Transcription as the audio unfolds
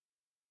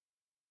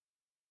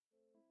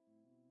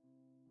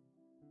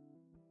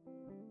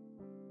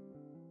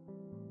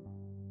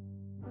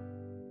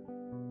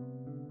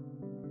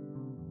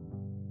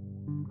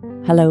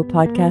Hello,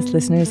 podcast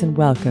listeners, and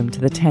welcome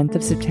to the 10th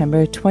of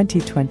September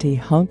 2020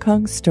 Hong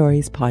Kong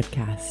Stories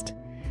podcast.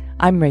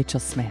 I'm Rachel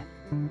Smith.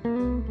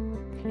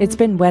 It's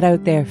been wet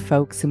out there,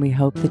 folks, and we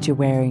hope that you're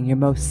wearing your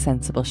most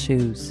sensible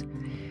shoes.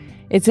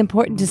 It's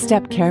important to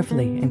step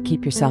carefully and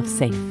keep yourself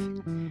safe.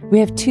 We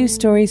have two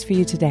stories for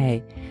you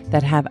today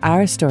that have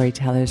our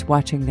storytellers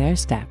watching their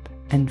step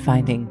and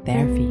finding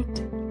their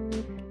feet.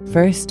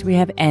 First, we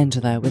have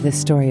Angela with a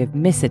story of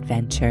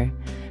misadventure,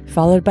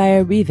 followed by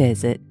a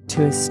revisit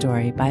to a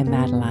story by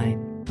Madeline.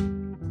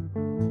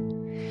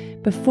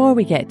 Before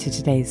we get to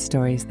today's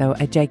stories, though,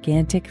 a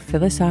gigantic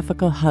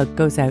philosophical hug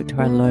goes out to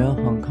our loyal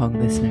Hong Kong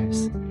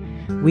listeners.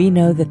 We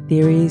know the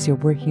theories you're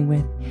working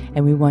with,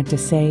 and we want to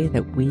say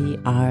that we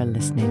are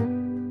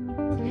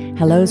listening.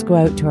 Hellos go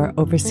out to our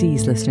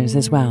overseas listeners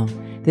as well.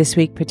 This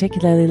week,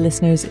 particularly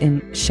listeners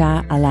in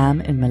Shah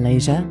Alam in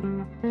Malaysia,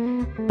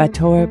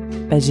 Bator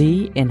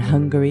Baji in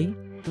Hungary,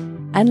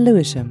 and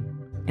Lewisham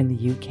in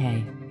the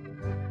UK.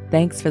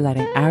 Thanks for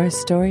letting our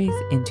stories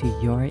into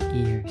your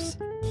ears.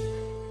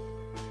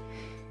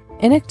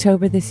 In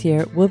October this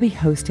year, we'll be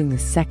hosting the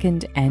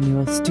second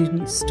annual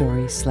Student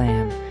Story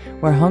Slam,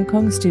 where Hong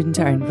Kong students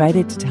are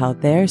invited to tell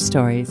their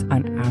stories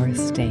on our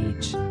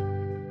stage.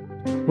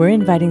 We're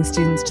inviting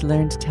students to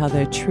learn to tell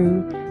their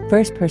true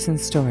first-person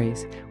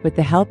stories with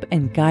the help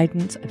and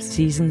guidance of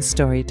seasoned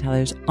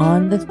storytellers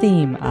on the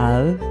theme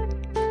of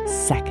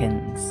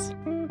seconds.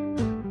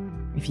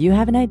 If you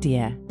have an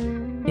idea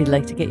you'd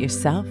like to get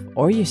yourself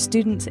or your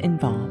students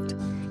involved,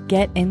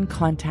 get in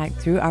contact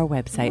through our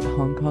website,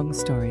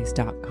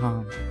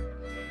 hongkongstories.com.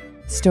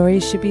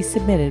 Stories should be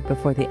submitted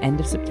before the end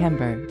of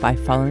September by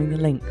following the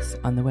links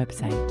on the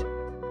website.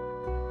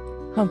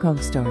 Hong Kong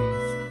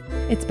Stories.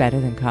 It's better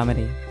than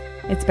comedy.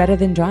 It's better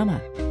than drama.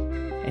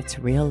 It's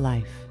real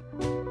life.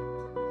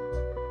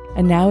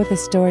 And now with a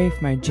story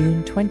from our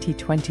June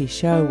 2020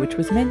 show, which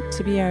was meant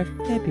to be our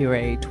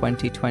February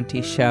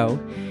 2020 show,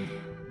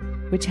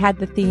 which had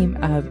the theme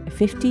of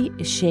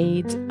 50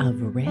 Shades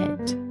of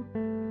Red.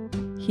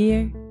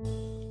 Here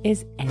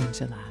is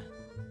Angela.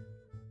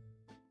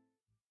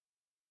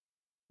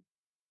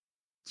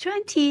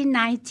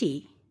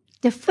 2090,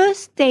 the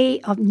first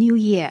day of New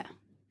Year.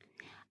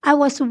 I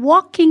was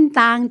walking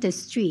down the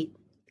street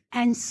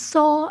and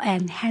saw a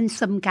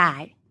handsome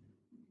guy.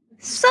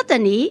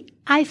 Suddenly,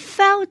 I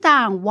fell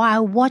down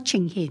while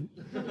watching him.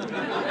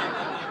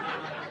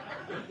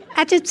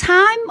 At the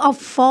time of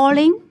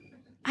falling,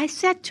 I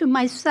said to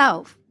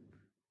myself,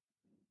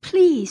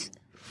 please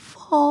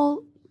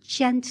fall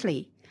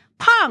gently.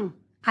 Pong!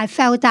 I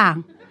fell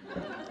down.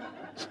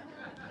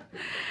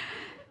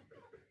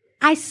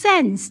 I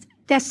sensed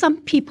that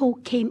some people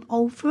came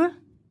over,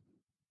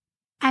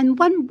 and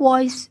one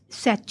voice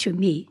said to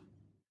me,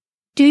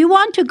 do you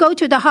want to go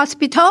to the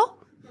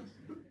hospital?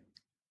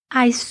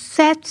 I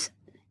sat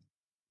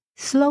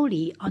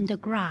slowly on the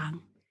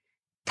ground,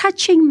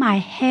 touching my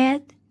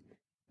head,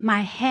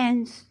 my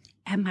hands,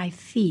 and my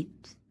feet.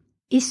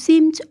 It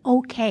seemed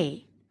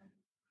okay.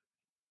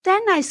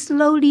 Then I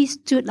slowly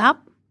stood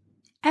up,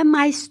 and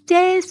my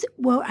stairs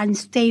were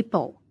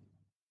unstable.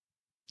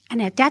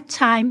 And at that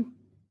time,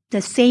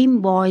 the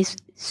same voice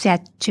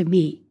said to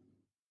me,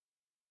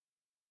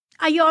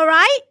 are you all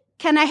right?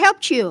 Can I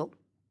help you?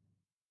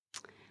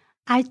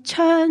 I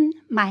turned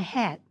my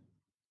head.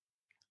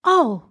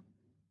 Oh,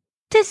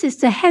 this is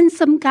the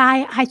handsome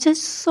guy I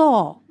just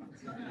saw.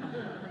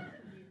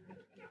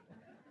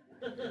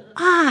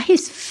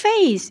 His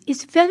face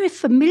is very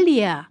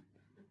familiar.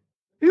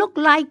 Look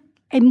like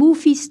a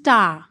movie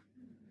star.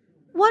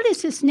 What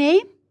is his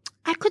name?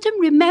 I couldn't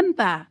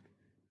remember.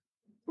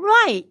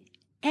 Right,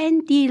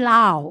 Andy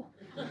Lau.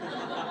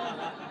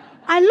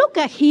 I looked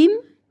at him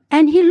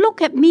and he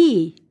looked at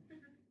me.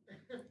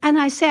 And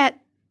I said,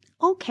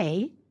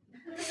 okay,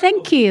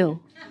 thank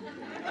you.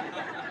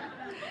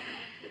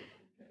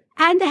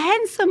 And the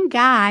handsome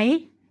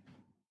guy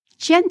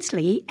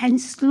gently and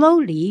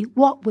slowly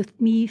walked with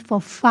me for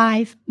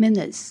 5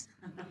 minutes.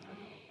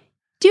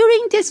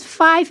 During these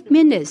 5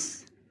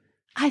 minutes,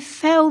 I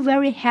felt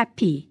very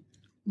happy,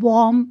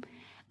 warm,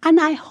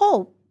 and I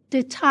hope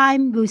the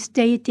time will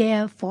stay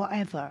there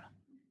forever.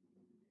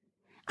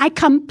 I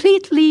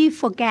completely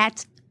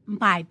forget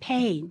my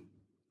pain.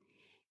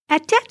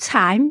 At that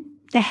time,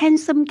 the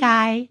handsome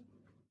guy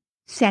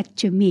said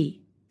to me,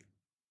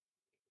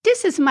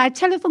 this is my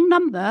telephone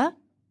number.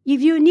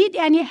 If you need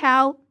any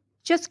help,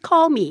 just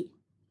call me.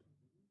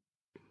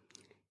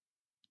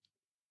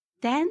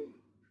 Then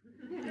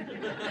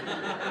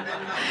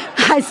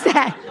I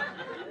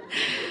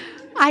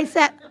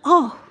said,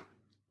 oh.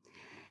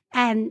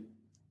 And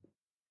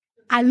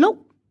I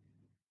looked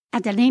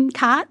at the name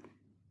card.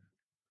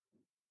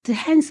 The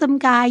handsome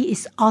guy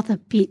is Arthur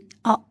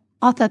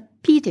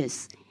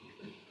Peters.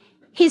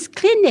 His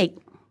clinic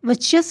was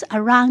just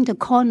around the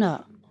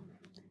corner.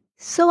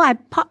 So I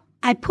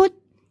put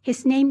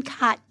his name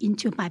card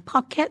into my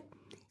pocket,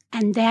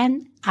 and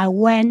then I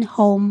went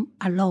home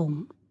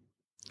alone.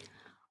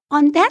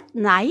 On that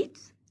night,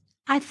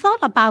 I thought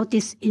about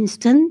this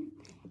instant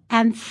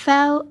and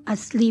fell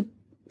asleep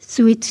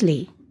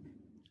sweetly.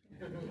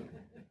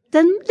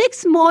 The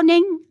next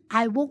morning,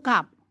 I woke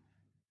up.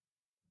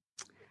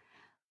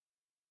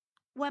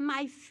 When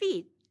my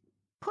feet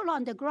put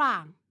on the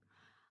ground,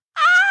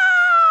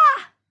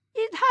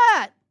 it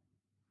hurt.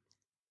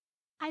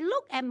 I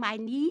looked at my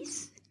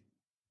knees,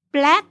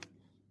 black,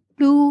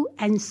 blue,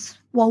 and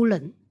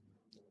swollen,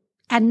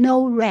 and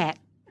no red.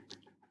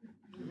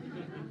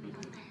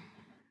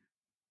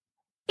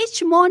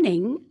 Each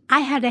morning, I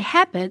had a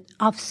habit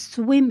of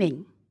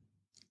swimming.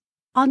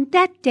 On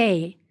that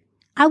day,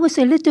 I was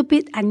a little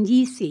bit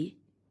uneasy.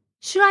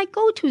 Should I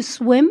go to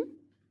swim?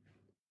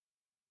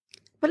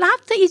 But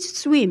after each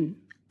swim,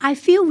 I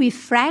feel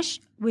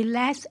refreshed,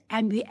 relaxed,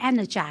 and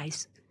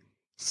re-energized.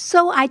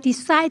 So I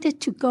decided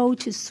to go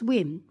to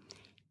swim,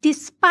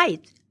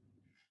 despite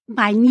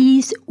my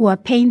knees were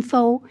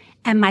painful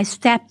and my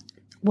steps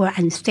were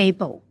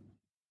unstable.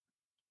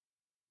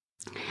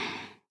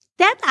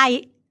 Then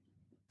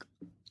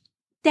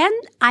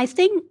I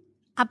think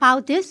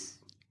about this,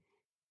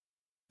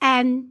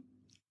 and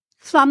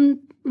from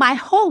my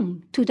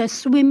home to the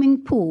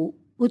swimming pool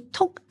would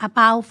took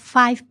about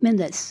 5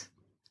 minutes.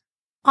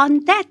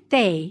 On that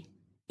day,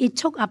 it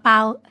took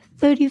about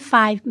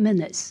 35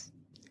 minutes.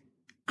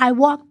 I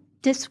walked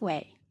this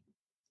way.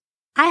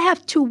 I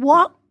have to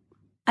walk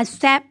a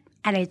step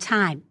at a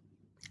time.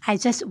 I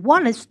just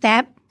walk a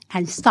step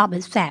and stop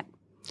a step,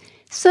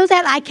 so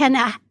that I can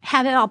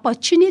have an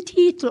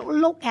opportunity to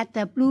look at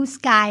the blue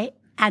sky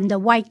and the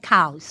white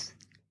clouds.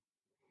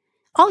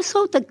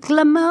 Also, the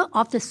glimmer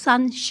of the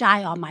sun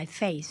shine on my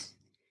face.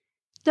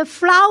 The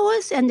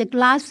flowers and the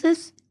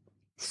grasses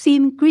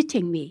seem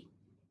greeting me.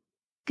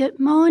 Good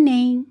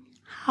morning.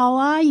 How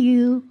are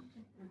you?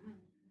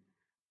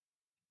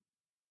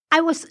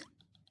 I was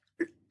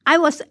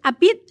a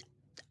bit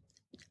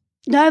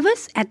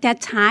nervous at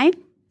that time,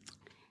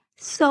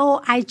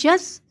 so I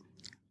just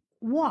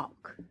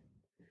walked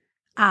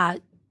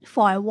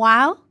for a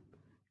while.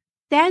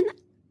 Then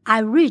I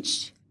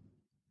reached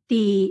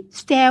the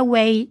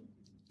stairway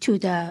to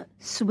the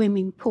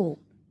swimming pool.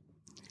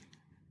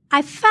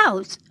 I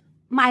felt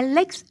my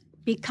legs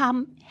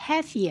become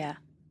heavier.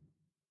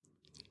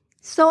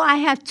 So I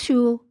had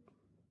to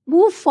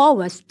move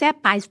forward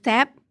step by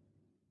step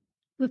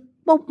with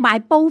my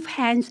both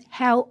hands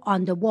held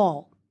on the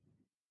wall.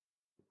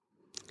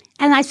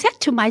 And I said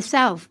to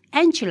myself,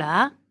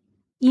 Angela,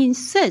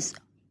 insist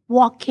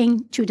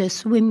walking to the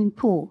swimming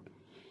pool.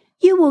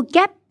 You will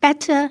get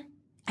better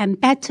and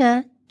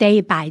better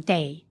day by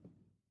day.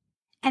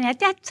 And at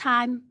that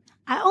time,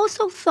 I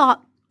also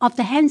thought of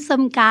the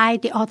handsome guy,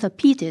 the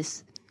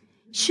orthopedist.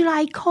 Should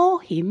I call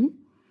him?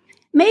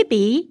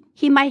 Maybe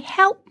he might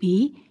help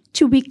me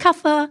to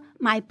recover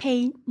my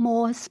pain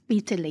more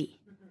speedily.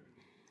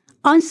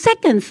 On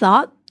second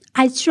thought,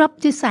 I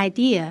dropped this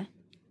idea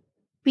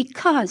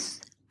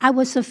because I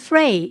was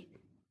afraid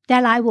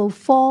that I will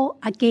fall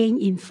again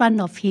in front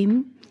of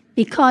him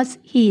because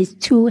he is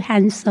too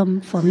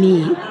handsome for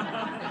me.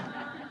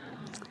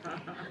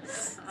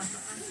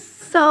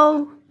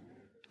 So,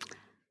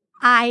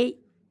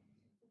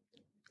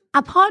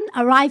 upon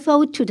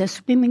arrival to the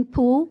swimming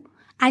pool,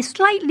 I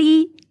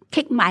slightly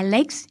kick my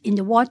legs in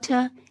the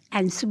water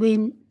and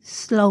swim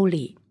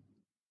slowly.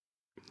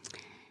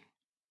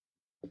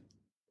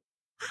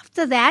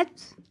 After that,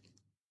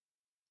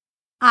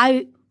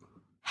 I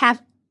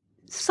have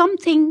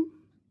something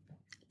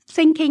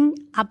thinking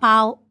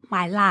about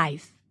my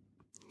life.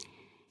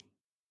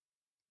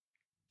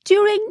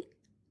 During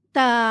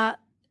the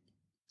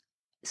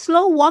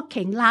slow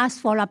walking lasts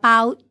for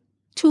about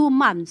 2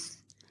 months.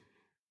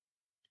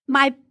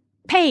 My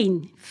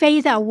pain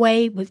faded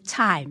away with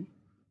time.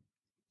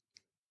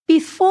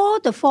 Before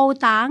the fall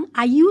down,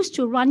 I used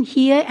to run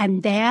here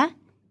and there,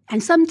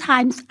 and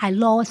sometimes I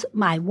lost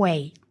my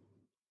way.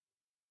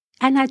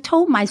 And I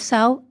told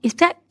myself, is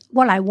that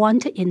what I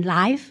wanted in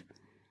life?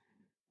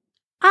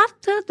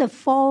 After the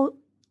fall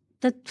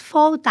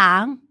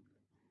down,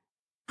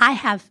 I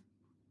have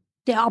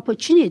the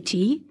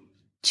opportunity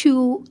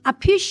to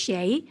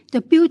appreciate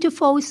the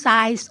beautiful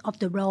size of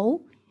the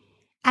road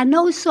and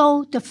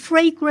also the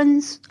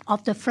fragrance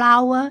of the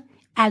flower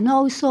and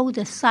also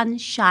the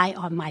sunshine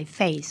on my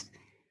face.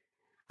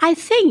 I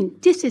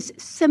think this is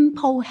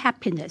simple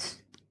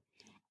happiness.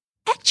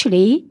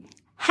 Actually,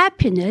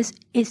 happiness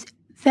is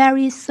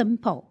very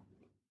simple.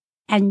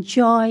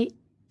 Enjoy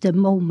the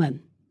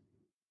moment.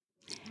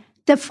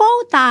 The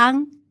fall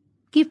down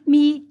gave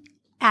me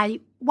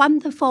a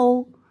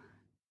wonderful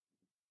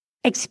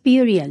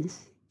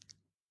experience.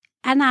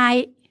 And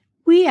I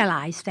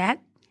realized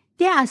that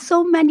there are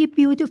so many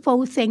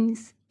beautiful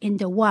things in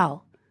the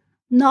world,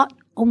 not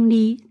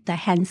only the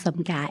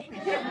handsome guy.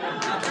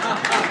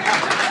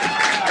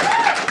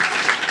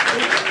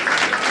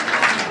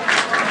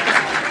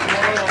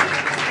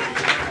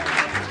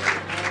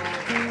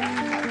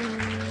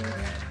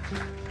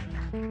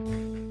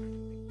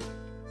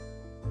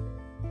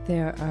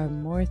 There are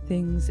more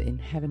things in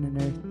heaven and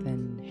earth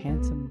than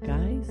handsome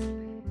guys.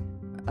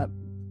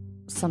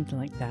 Something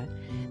like that.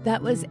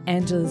 That was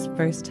Angela's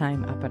first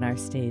time up on our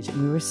stage,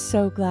 and we were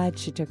so glad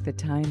she took the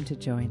time to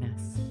join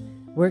us.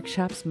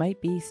 Workshops might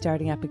be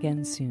starting up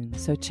again soon,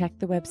 so check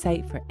the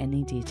website for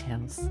any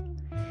details.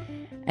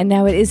 And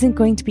now it isn't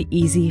going to be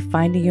easy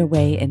finding your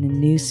way in a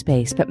new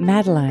space, but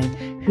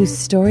Madeline, whose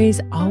stories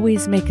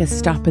always make us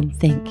stop and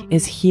think,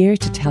 is here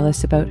to tell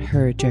us about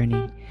her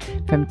journey.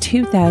 From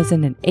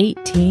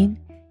 2018,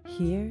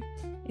 here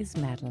is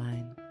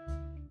Madeline.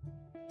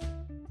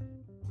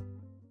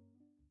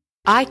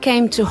 I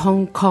came to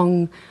Hong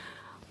Kong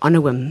on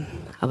a whim.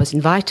 I was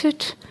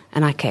invited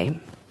and I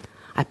came.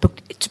 I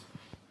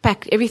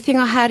packed everything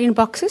I had in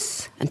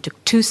boxes and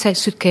took 2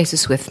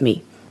 suitcases with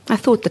me. I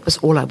thought that was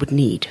all I would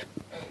need.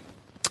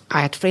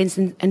 I had friends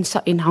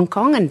in Hong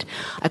Kong and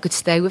I could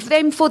stay with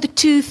them for the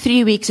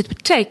 2-3 weeks it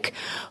would take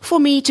for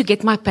me to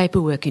get my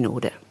paperwork in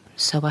order.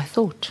 So I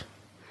thought.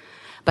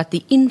 But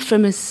the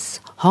infamous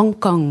Hong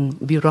Kong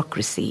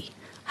bureaucracy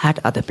had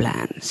other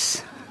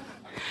plans.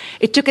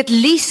 It took at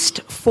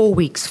least 4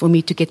 weeks for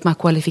me to get my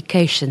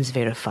qualifications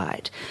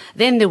verified.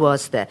 Then there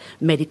was the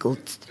medical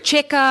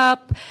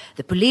checkup,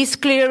 the police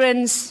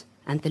clearance,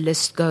 and the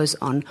list goes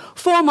on.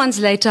 4 months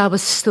later, I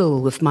was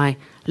still with my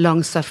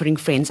long-suffering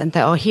friends, and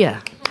they are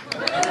here.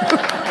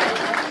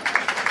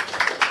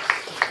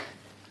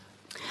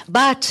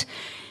 But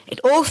it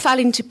all fell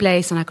into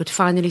place, and I could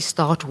finally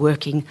start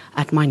working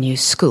at my new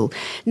school.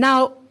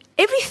 Now,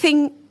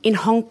 everything in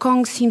Hong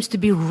Kong seems to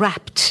be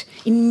wrapped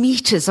in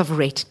meters of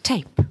red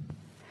tape.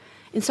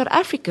 In South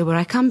Africa, where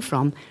I come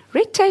from,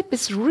 red tape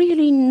is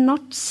really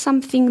not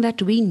something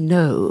that we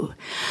know.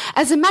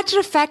 As a matter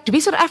of fact, we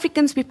South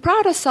Africans, we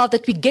pride ourselves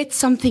that we get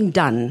something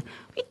done.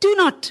 We do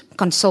not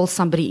consult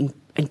somebody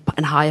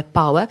in higher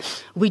power.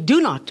 We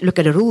do not look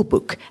at a rule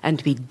book, and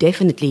we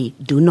definitely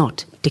do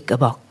not tick a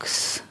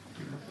box.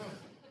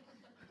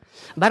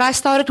 But I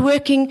started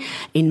working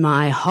in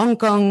my Hong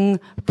Kong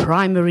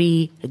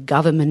primary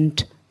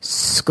government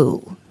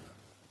school.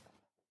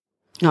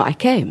 Now, I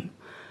came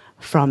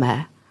from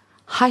a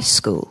high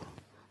school,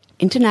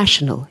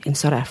 international in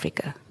South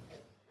Africa.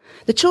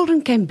 The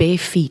children came bare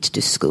feet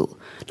to school,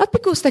 not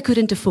because they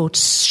couldn't afford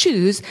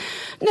shoes.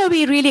 No,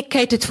 we really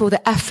catered for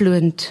the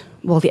affluent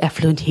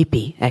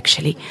hippie,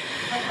 actually.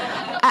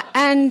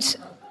 And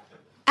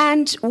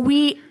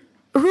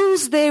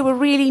rules there were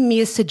really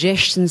mere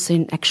suggestions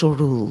in actual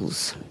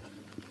rules.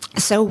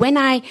 So when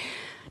I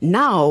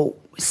now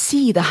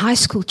see the high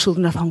school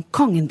children of Hong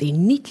Kong in their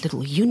neat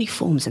little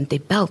uniforms and their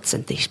belts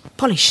and their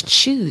polished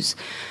shoes,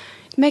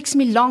 it makes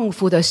me long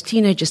for those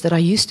teenagers that I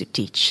used to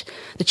teach,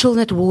 the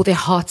children that wore their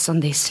hearts on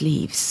their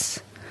sleeves,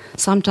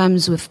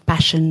 sometimes with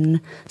passion,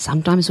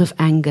 sometimes with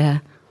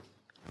anger,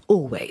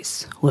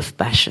 always with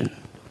passion.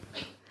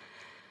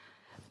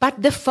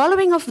 But the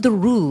following of the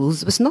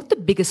rules was not the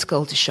biggest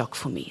culture shock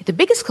for me. The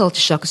biggest culture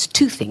shock is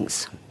 2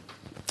 things.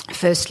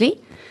 Firstly,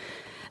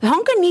 the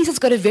Hong Kongese has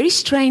got a very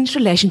strange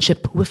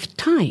relationship with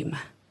time.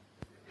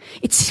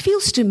 It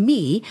feels to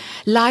me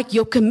like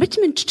your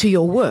commitment to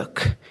your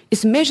work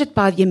is measured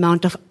by the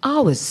amount of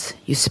hours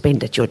you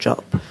spend at your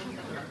job,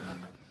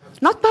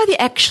 not by the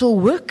actual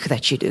work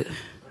that you do.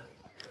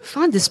 I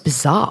find this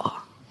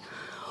bizarre.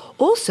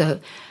 Also,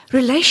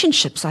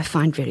 relationships I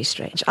find very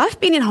strange. I've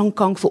been in Hong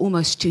Kong for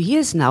almost 2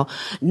 years now.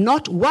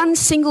 Not one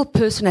single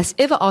person has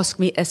ever asked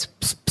me a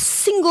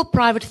single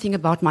private thing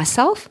about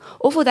myself,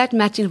 or for that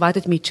matter,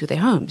 invited me to their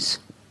homes.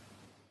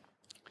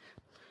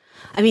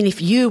 I mean,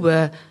 if you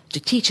were to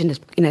teach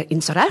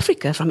in South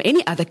Africa from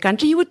any other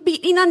country, you would be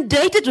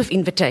inundated with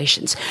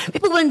invitations.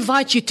 People will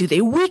invite you to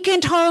their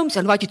weekend homes,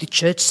 invite you to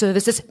church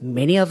services,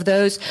 many of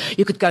those.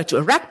 You could go to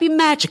a rugby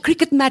match, a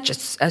cricket match,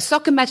 a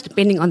soccer match,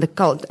 depending on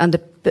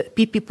the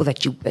people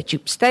that you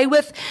stay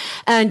with.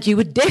 And you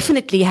would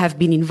definitely have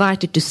been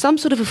invited to some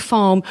sort of a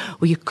farm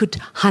where you could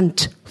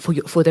hunt for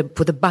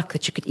the buck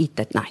that you could eat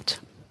that night.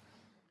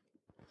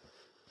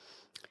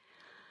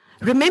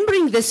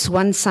 Remembering this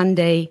one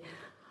Sunday,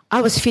 I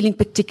was feeling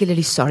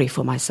particularly sorry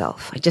for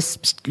myself. I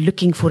just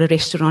looking for a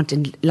restaurant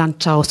in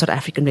Lantau, South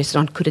African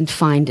restaurant, couldn't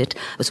find it.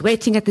 I was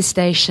waiting at the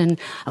station.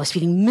 I was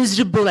feeling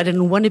miserable. I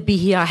didn't want to be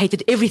here. I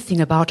hated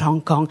everything about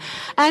Hong Kong.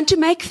 And to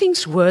make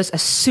things worse,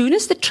 as soon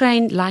as the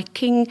train, like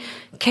King,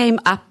 came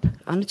up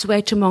on its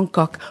way to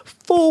Mongkok,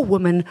 4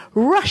 women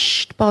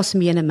rushed past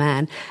me and a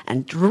man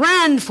and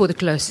ran for the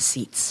closest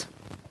seats.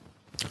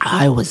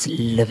 I was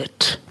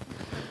livid.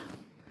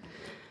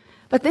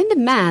 But then the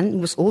man, who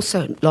was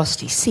also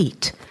lost his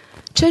seat,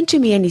 turned to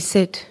me and he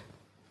said,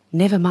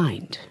 "Never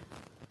mind."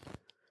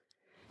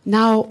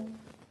 Now,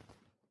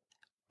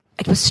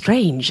 it was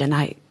strange, and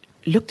I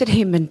looked at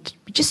him and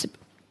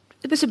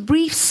it was a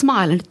brief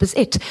smile, and it was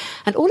it.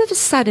 And all of a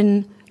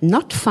sudden,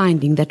 not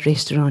finding that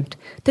restaurant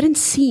didn't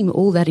seem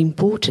all that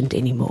important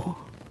anymore.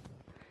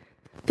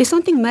 There's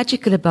something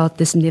magical about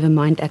this never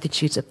mind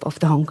attitudes of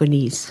the Hong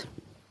Kongese.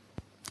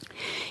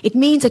 It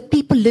means that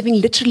people living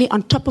literally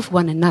on top of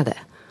one another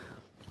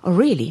are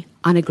really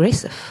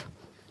unaggressive,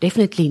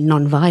 definitely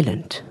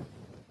non-violent.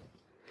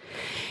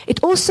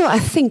 It also, I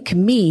think,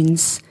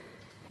 means,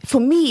 for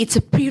me, it's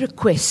a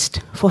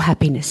prerequisite for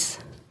happiness.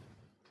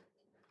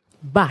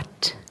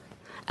 But,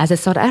 as a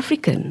South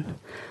African,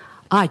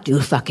 I do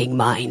fucking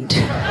mind.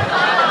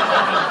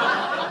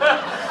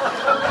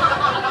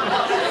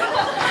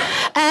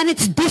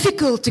 it's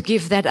difficult to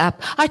give that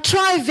up. I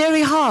try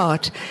very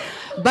hard,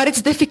 but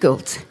it's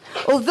difficult.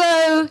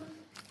 Although,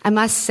 I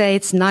must say,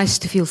 it's nice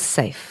to feel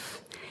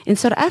safe. In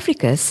South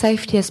Africa,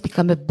 safety has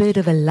become a bit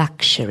of a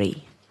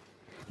luxury.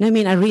 No,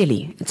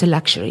 it's a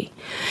luxury.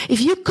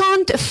 If you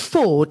can't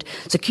afford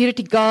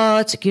security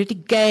guards, security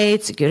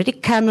gates, security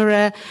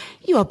camera,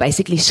 you are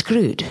basically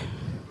screwed.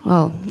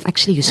 Well,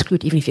 actually, you're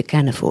screwed even if you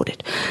can afford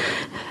it.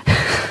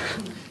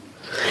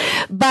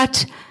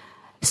 But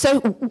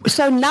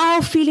so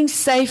now feeling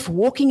safe,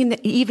 walking in the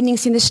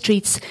evenings in the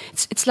streets,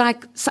 it's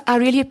like I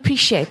really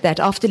appreciate that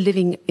after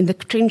living in the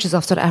trenches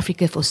of South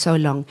Africa for so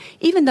long,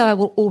 even though I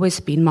will always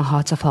be in my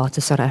heart of hearts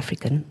a South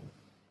African.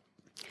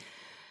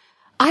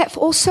 I have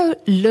also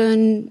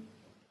learned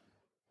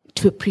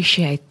to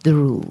appreciate the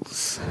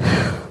rules,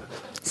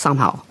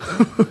 somehow.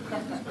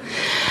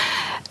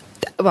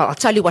 Well, I'll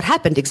tell you what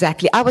happened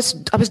exactly. I was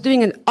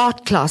doing an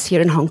art class here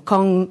in Hong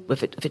Kong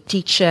with a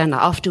teacher, and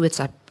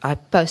afterwards I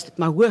posted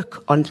my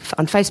work on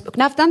Facebook.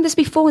 Now, I've done this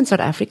before in South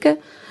Africa,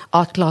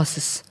 art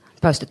classes,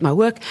 posted my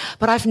work,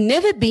 but I've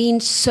never been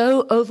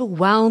so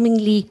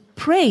overwhelmingly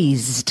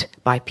praised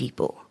by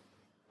people.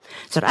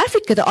 South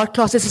Africa, the art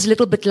classes is a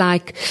little bit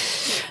like,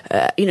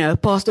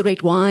 pass the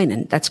red wine,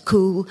 and that's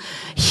cool.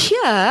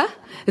 Here,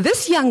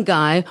 this young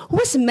guy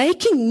was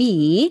making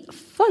me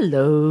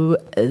follow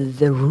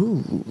the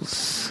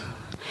rules.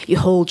 You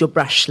hold your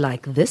brush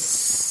like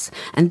this,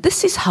 and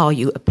this is how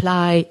you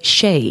apply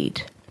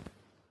shade.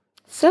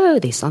 So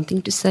there's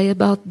something to say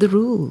about the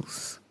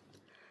rules.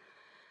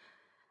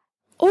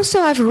 Also,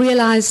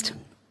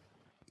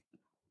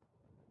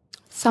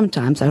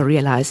 sometimes I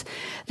realize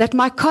that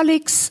my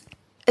colleagues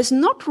is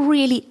not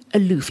really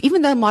aloof.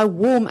 Even though my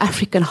warm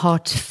African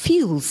heart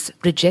feels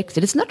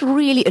rejected, it's not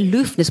really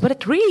aloofness. What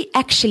it really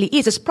actually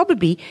is, it's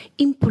probably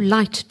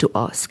impolite to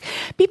ask.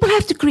 People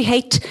have to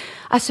create,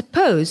 I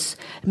suppose,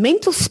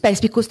 mental space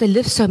because they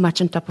live so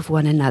much on top of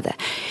one another.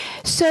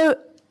 So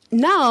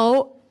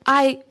now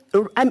I'm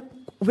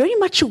very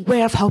much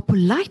aware of how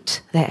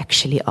polite they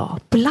actually are.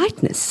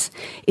 Politeness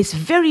is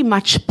very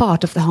much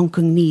part of the Hong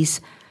Kongese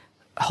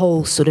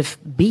whole sort of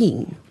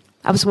being.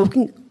 I was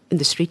walking in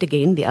the street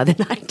again the other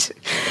night,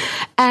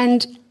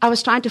 and I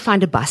was trying to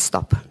find a bus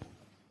stop.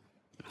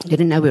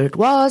 Didn't know where it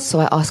was, so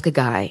I asked a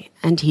guy,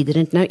 and he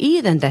didn't know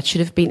either, and that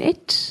should have been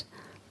it.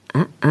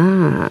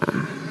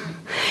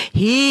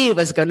 He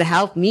was going to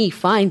help me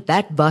find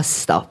that bus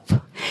stop,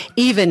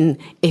 even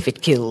if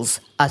it kills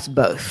us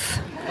both.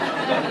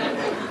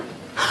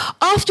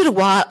 After a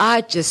while,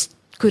 I just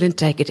couldn't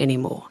take it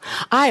anymore.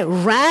 I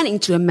ran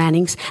into a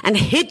Mannings and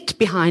hid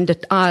behind an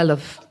aisle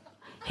of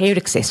hair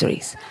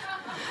accessories.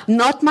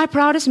 Not my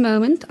proudest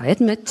moment, I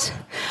admit,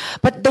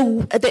 but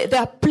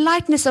the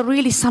politeness are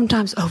really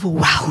sometimes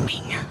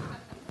overwhelming.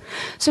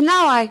 So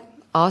now I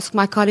ask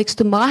my colleagues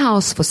to my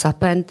house for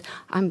supper,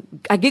 and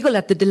I giggle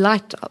at the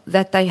delight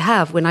that they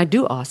have when I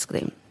do ask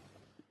them.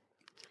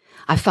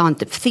 I found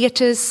the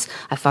theatres,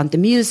 I found the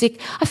music,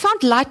 I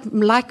found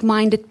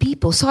like-minded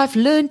people, so I've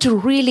learned to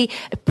really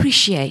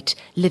appreciate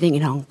living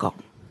in Hong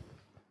Kong.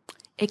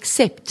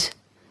 Except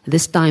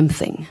this time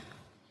thing.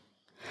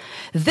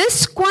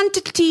 This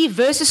quantity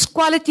versus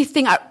quality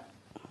thing,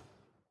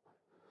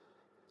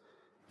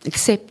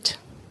 except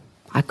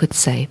I could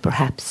say,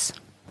 perhaps,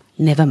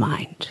 never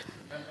mind.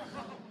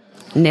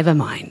 Never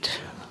mind.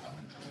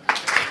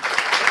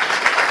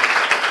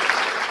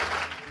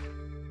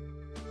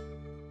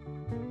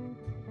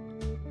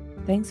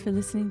 Thanks for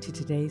listening to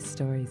today's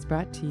stories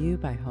brought to you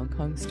by Hong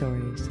Kong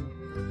Stories.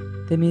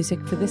 The music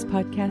for this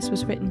podcast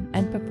was written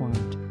and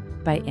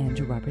performed by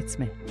Andrew Robert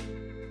Smith.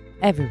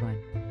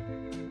 Everyone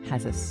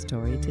has a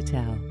story to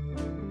tell.